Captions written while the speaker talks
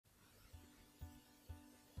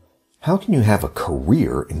How can you have a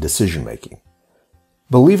career in decision making?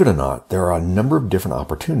 Believe it or not, there are a number of different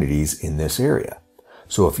opportunities in this area.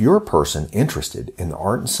 So if you're a person interested in the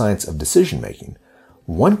art and science of decision making,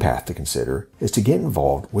 one path to consider is to get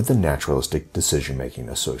involved with the Naturalistic Decision Making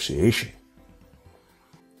Association.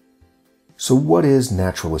 So what is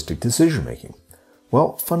naturalistic decision making?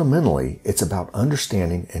 Well, fundamentally, it's about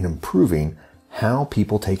understanding and improving how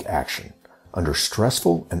people take action under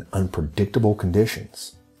stressful and unpredictable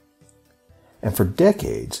conditions. And for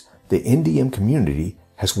decades, the NDM community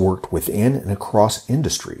has worked within and across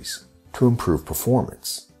industries to improve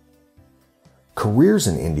performance. Careers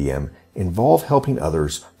in NDM involve helping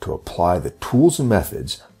others to apply the tools and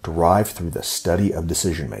methods derived through the study of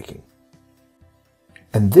decision making.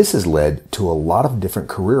 And this has led to a lot of different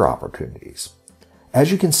career opportunities.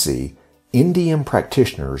 As you can see, NDM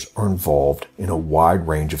practitioners are involved in a wide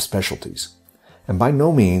range of specialties. And by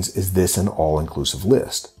no means is this an all-inclusive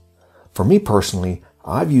list. For me personally,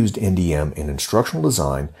 I've used NDM in instructional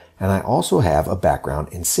design, and I also have a background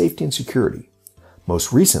in safety and security.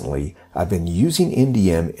 Most recently, I've been using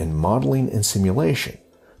NDM in modeling and simulation,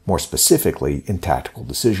 more specifically in tactical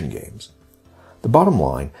decision games. The bottom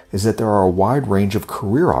line is that there are a wide range of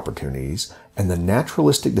career opportunities, and the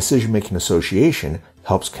Naturalistic Decision Making Association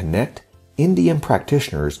helps connect NDM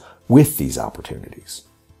practitioners with these opportunities.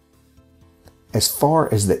 As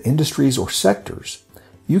far as the industries or sectors,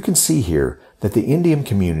 you can see here that the NDM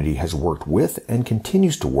community has worked with and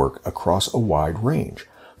continues to work across a wide range,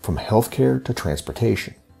 from healthcare to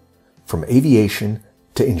transportation, from aviation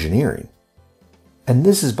to engineering. And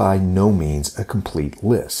this is by no means a complete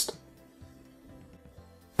list.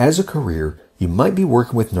 As a career, you might be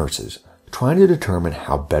working with nurses, trying to determine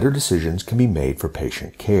how better decisions can be made for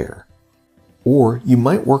patient care. Or you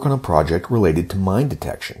might work on a project related to mine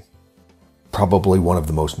detection. Probably one of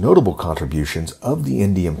the most notable contributions of the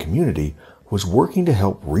NDM community was working to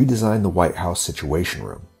help redesign the White House Situation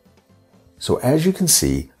Room. So as you can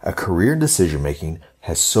see, a career in decision making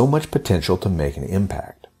has so much potential to make an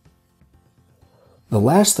impact. The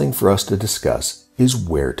last thing for us to discuss is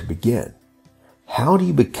where to begin. How do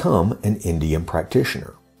you become an NDM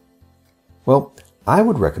practitioner? Well, I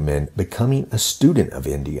would recommend becoming a student of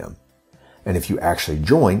NDM. And if you actually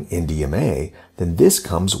join NDMA, then this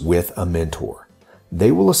comes with a mentor.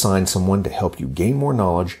 They will assign someone to help you gain more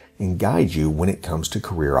knowledge and guide you when it comes to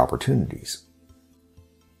career opportunities.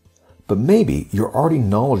 But maybe you're already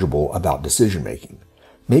knowledgeable about decision making.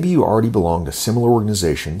 Maybe you already belong to similar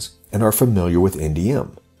organizations and are familiar with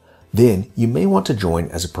NDM. Then you may want to join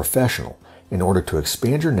as a professional in order to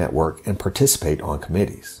expand your network and participate on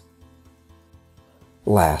committees.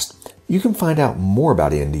 Last, you can find out more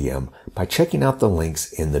about NDM by checking out the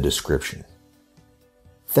links in the description.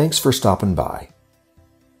 Thanks for stopping by.